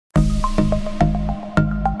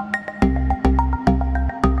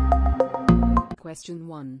Question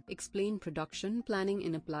 1. Explain production planning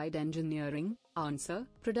in applied engineering. Answer.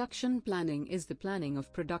 Production planning is the planning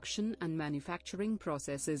of production and manufacturing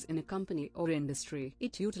processes in a company or industry.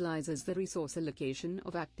 It utilizes the resource allocation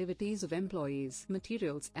of activities of employees,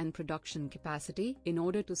 materials and production capacity in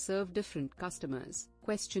order to serve different customers.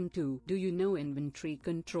 Question 2. Do you know inventory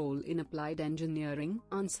control in applied engineering?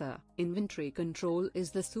 Answer. Inventory control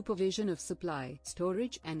is the supervision of supply,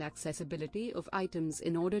 storage and accessibility of items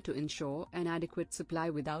in order to ensure an adequate supply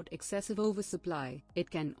without excessive oversupply. It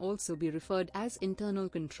can also be referred as internal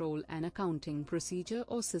control, an accounting procedure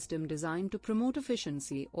or system designed to promote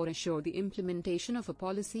efficiency or assure the implementation of a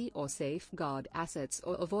policy or safeguard assets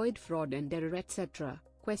or avoid fraud and error, etc.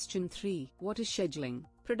 Question 3. What is scheduling?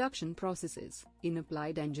 Production processes in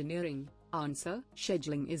applied engineering. Answer.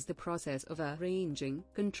 Scheduling is the process of arranging,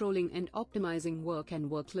 controlling and optimizing work and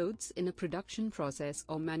workloads in a production process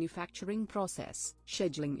or manufacturing process.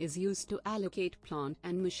 Scheduling is used to allocate plant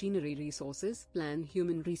and machinery resources, plan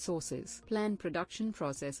human resources, plan production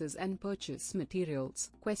processes and purchase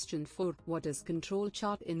materials. Question 4. What is control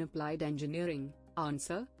chart in applied engineering?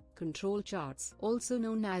 Answer. Control charts, also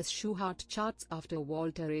known as Shewhart charts after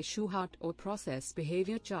Walter A. Shewhart, or process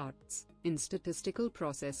behavior charts, in statistical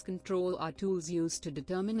process control are tools used to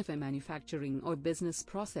determine if a manufacturing or business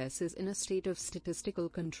process is in a state of statistical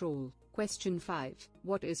control. Question 5.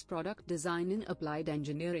 What is product design in applied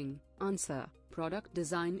engineering? Answer. Product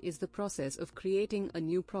design is the process of creating a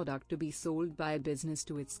new product to be sold by a business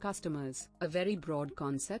to its customers. A very broad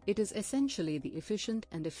concept, it is essentially the efficient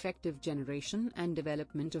and effective generation and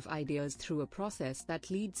development of ideas through a process that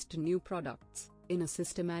leads to new products. In a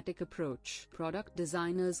systematic approach, product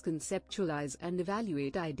designers conceptualize and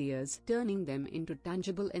evaluate ideas, turning them into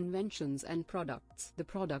tangible inventions and products. The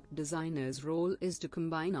product designer's role is to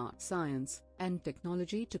combine art, science, and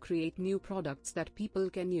technology to create new products that people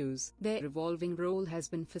can use. Their evolving role has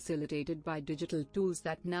been facilitated by digital tools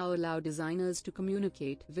that now allow designers to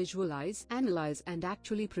communicate, visualize, analyze, and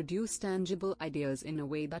actually produce tangible ideas in a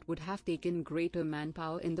way that would have taken greater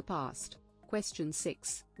manpower in the past. Question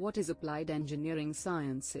 6. What is applied engineering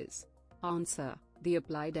sciences? Answer. The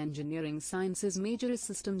applied engineering sciences major is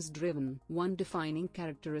systems-driven. One defining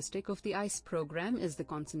characteristic of the ICE program is the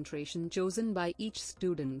concentration chosen by each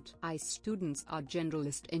student. ICE students are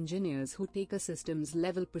generalist engineers who take a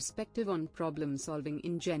systems-level perspective on problem-solving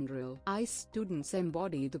in general. ICE students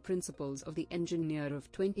embody the principles of the Engineer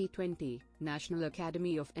of 2020, National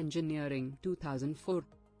Academy of Engineering 2004.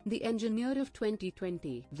 The Engineer of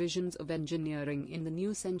 2020 visions of engineering in the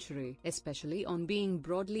new century, especially on being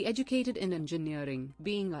broadly educated in engineering,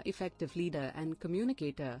 being an effective leader and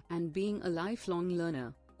communicator, and being a lifelong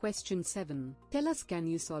learner. Question 7. Tell us, can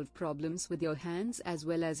you solve problems with your hands as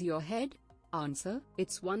well as your head? Answer.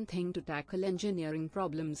 It's one thing to tackle engineering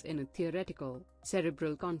problems in a theoretical,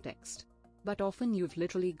 cerebral context, but often you've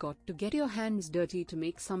literally got to get your hands dirty to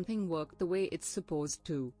make something work the way it's supposed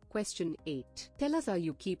to. Question 8. Tell us, are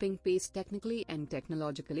you keeping pace technically and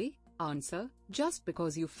technologically? Answer. Just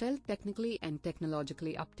because you felt technically and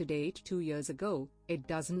technologically up to date 2 years ago, it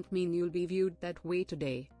doesn't mean you'll be viewed that way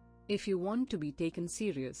today. If you want to be taken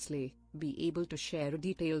seriously, be able to share a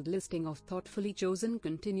detailed listing of thoughtfully chosen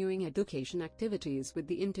continuing education activities with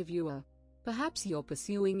the interviewer. Perhaps you're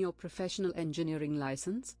pursuing your professional engineering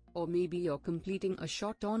license, or maybe you're completing a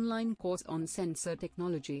short online course on sensor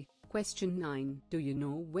technology. Question 9. Do you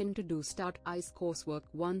know when to do Start ICE coursework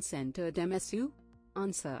 1 centered MSU?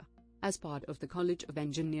 Answer. As part of the College of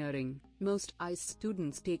Engineering, most ICE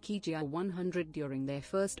students take EGR 100 during their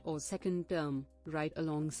first or second term, right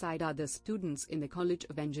alongside other students in the College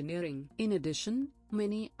of Engineering. In addition,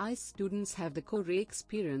 many ICE students have the Core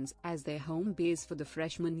experience as their home base for the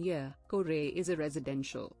freshman year. Core is a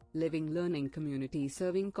residential, living learning community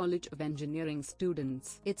serving College of Engineering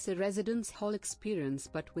students. It's a residence hall experience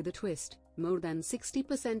but with a twist. More than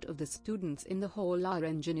 60% of the students in the hall are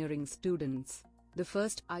engineering students. The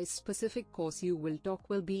first ICE-specific course you will talk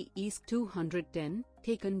will be ESC 210,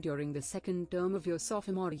 taken during the second term of your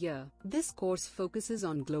sophomore year. This course focuses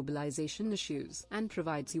on globalization issues and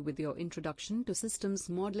provides you with your introduction to systems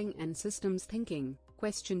modeling and systems thinking.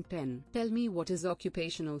 Question 10. Tell me, what is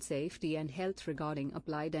occupational safety and health regarding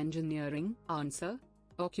applied engineering? Answer.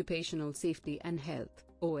 Occupational safety and health,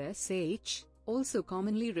 OSH, also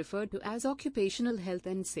commonly referred to as occupational health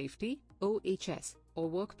and safety, OHS, or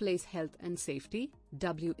workplace health and safety,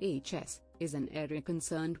 WHS, is an area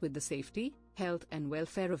concerned with the safety, health and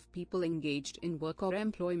welfare of people engaged in work or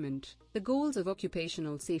employment. The goals of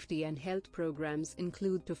occupational safety and health programs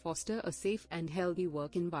include to foster a safe and healthy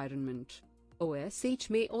work environment. OSH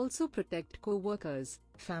may also protect co-workers,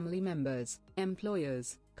 family members,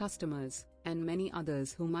 employers, customers, and many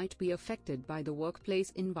others who might be affected by the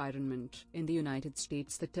workplace environment. In the United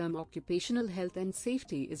States, the term occupational health and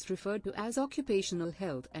safety is referred to as occupational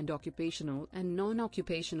health and occupational and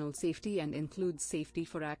non-occupational safety and includes safety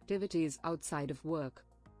for activities outside of work.